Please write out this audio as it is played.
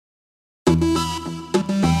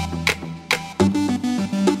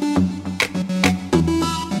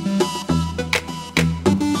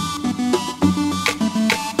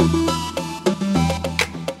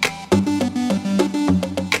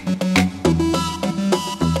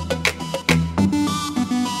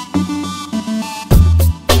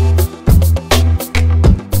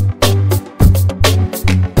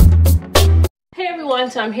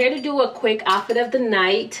So I'm here to do a quick outfit of the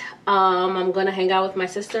night. I'm gonna hang out with my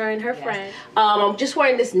sister and her friend. I'm just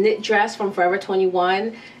wearing this knit dress from Forever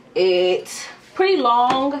 21. It's pretty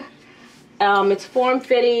long. It's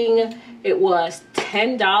form-fitting. It was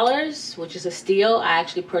 $10, which is a steal. I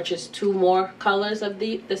actually purchased 2 more colors of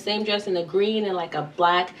the same dress, in a green and like a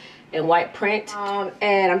black and white print.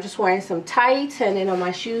 And I'm just wearing some tights, and then on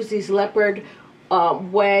my shoes, these leopard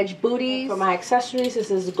wedge booties. For my accessories,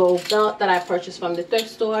 this is a gold belt that I purchased from the thrift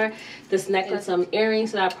store. This necklace, some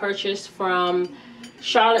earrings that I purchased from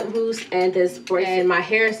Charlotte Russe, and this bracelet. And my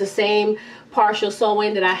hair is the same partial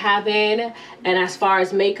sewing that I have in. And as far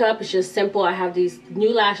as makeup, it's just simple. I have these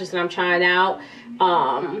new lashes that I'm trying out,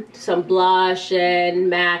 some blush, and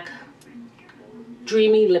MAC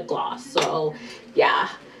Dreamy lip gloss. So yeah,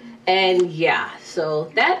 and yeah,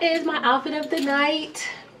 so that is my outfit of the night.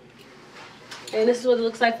 And this is what it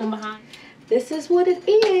looks like from behind. This is what it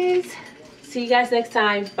is. See you guys next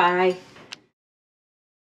time. Bye.